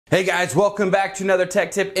Hey guys, welcome back to another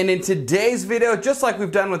tech tip, and in today's video, just like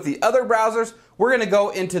we've done with the other browsers, we're going to go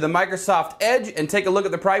into the Microsoft Edge and take a look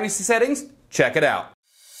at the privacy settings. Check it out.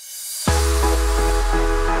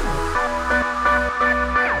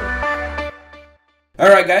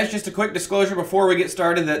 Alright guys, just a quick disclosure before we get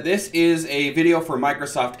started that this is a video for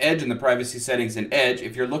Microsoft Edge and the privacy settings in Edge.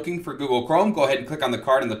 If you're looking for Google Chrome, go ahead and click on the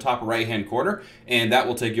card in the top right hand corner and that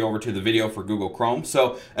will take you over to the video for Google Chrome.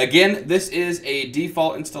 So again, this is a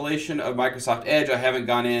default installation of Microsoft Edge. I haven't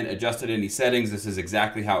gone in, adjusted any settings. This is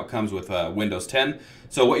exactly how it comes with Windows 10.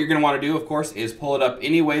 So what you're going to want to do, of course, is pull it up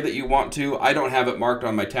any way that you want to. I don't have it marked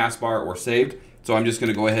on my taskbar or saved, so I'm just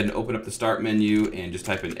going to go ahead and open up the Start menu and just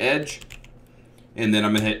type in Edge. And then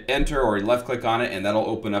I'm going to hit enter or left click on it and that'll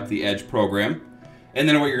open up the Edge program. And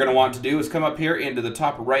then what you're going to want to do is come up here into the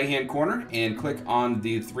top right hand corner and click on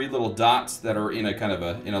the three little dots that are in a kind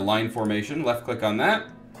of in a line formation. Left click on that.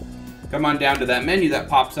 Come on down to that menu that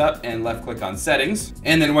pops up and left click on settings.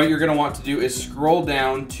 And then what you're going to want to do is scroll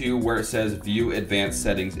down to where it says view advanced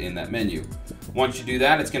settings in that menu. Once you do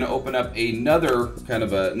that, it's going to open up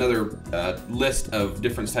another list of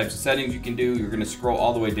different types of settings you can do. You're going to scroll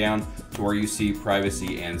all the way down to where you see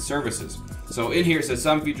privacy and services. So in here it says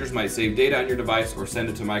some features might save data on your device or send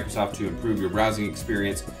it to Microsoft to improve your browsing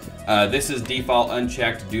experience. This is default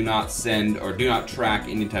unchecked. Do not send or do not track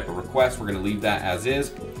any type of request. We're going to leave that as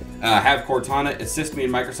is. Have Cortana assist me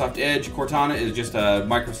in Microsoft Edge. Cortana is just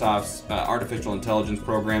Microsoft's artificial intelligence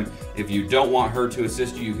program. If you don't want her to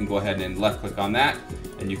assist you, you can go ahead and left click on that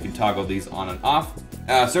and you can toggle these on and off.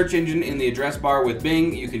 Search engine in the address bar with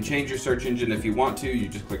Bing. You can change your search engine if you want to. You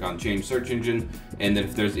just click on change search engine, and then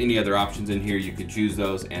if there's any other options in here, you can choose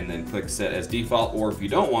those and then click set as default, or if you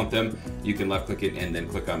don't want them, you can left click it and then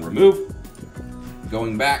click on remove.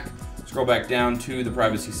 Going back, scroll back down to the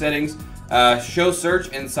privacy settings. Show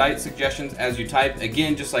search and site suggestions as you type.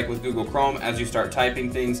 Again, just like with Google Chrome, as you start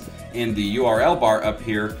typing things in the URL bar up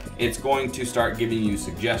here, it's going to start giving you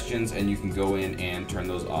suggestions and you can go in and turn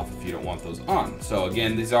those off if you don't want those on. So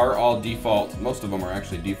again, these are all default. Most of them are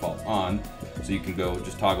actually default on, so you can go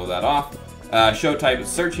just toggle that off. Show type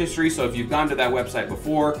search history, so if you've gone to that website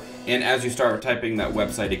before and as you start typing that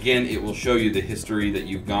website again, it will show you the history that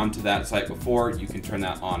you've gone to that site before. You can turn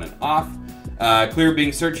that on and off. Clear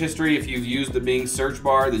Bing search history. If you've used the Bing search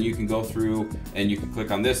bar, then you can go through and you can click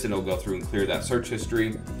on this and it'll go through and clear that search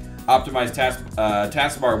history. Optimize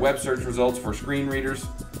taskbar web search results for screen readers.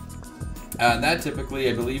 That typically,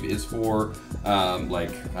 I believe, is for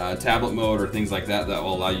tablet mode or things like that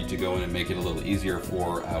will allow you to go in and make it a little easier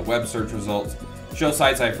for web search results. Show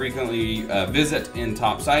sites I frequently visit in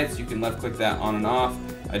top sites. You can left click that on and off.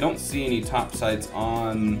 I don't see any top sites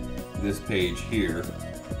on this page here.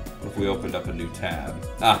 If we opened up a new tab.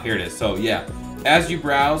 Here it is. So yeah, as you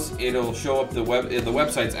browse, it'll show up the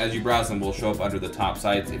websites as you browse them will show up under the top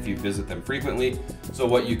sites if you visit them frequently. So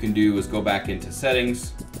what you can do is go back into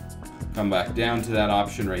settings, come back down to that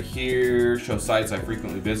option right here, show sites I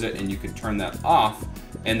frequently visit, and you can turn that off,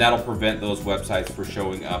 and that'll prevent those websites from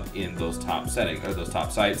showing up in those top settings or those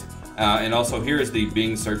top sites. And also here is the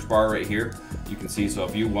Bing search bar right here. You can see, so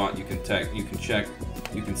if you want, you can check.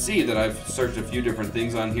 You can see that I've searched a few different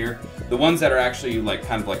things on here. The ones that are actually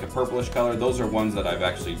kind of like a purplish color, those are ones that I've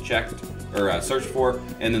actually checked or searched for,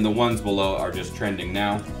 and then the ones below are just trending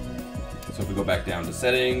now. So if we go back down to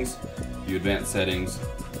settings, view advanced settings.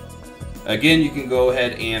 Again, you can go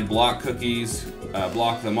ahead and block cookies,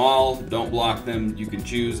 block them all, don't block them, you can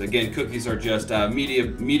choose. Again, cookies are just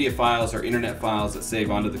media files or internet files that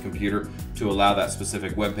save onto the computer to allow that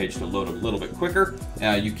specific web page to load a little bit quicker.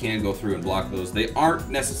 You can go through and block those. They aren't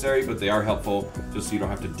necessary, but they are helpful just so you don't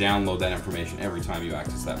have to download that information every time you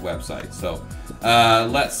access that website. So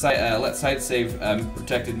let sites save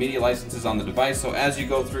protected media licenses on the device. So as you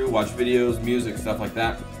go through, watch videos, music, stuff like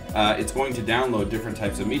that, it's going to download different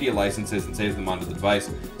types of media licenses and save them onto the device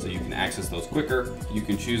so you can access those quicker. You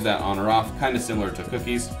can choose that on or off, kind of similar to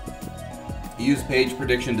cookies. Use page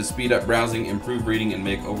prediction to speed up browsing, improve reading, and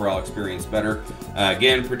make overall experience better.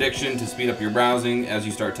 Again, prediction to speed up your browsing. As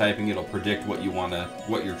you start typing, it'll predict what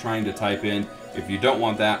you're trying to type in. If you don't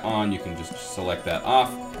want that on, you can just select that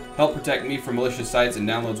off. Help protect me from malicious sites and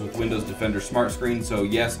downloads with Windows Defender Smart Screen. So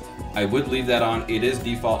yes, I would leave that on. It is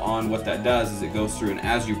default on. What that does is it goes through, and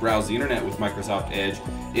as you browse the internet with Microsoft Edge,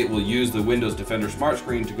 it will use the Windows Defender Smart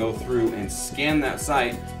Screen to go through and scan that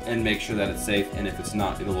site and make sure that it's safe. And if it's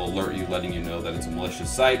not, it'll alert you, letting you know that it's a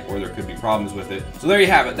malicious site or there could be problems with it. So there you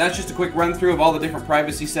have it. That's just a quick run through of all the different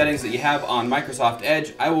privacy settings that you have on Microsoft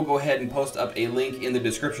Edge. I will go ahead and post up a link in the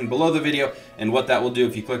description below the video, And what that will do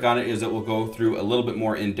if you click on it is it will go through a little bit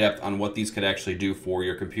more in depth on what these could actually do for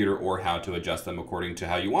your computer or how to adjust them according to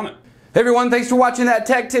how you want it. Hey everyone, thanks for watching that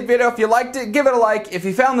tech tip video. If you liked it, give it a like. If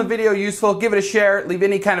you found the video useful, give it a share. Leave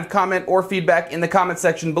any kind of comment or feedback in the comment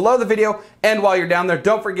section below the video. And while you're down there,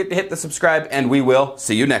 don't forget to hit the subscribe, and we will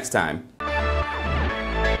see you next time.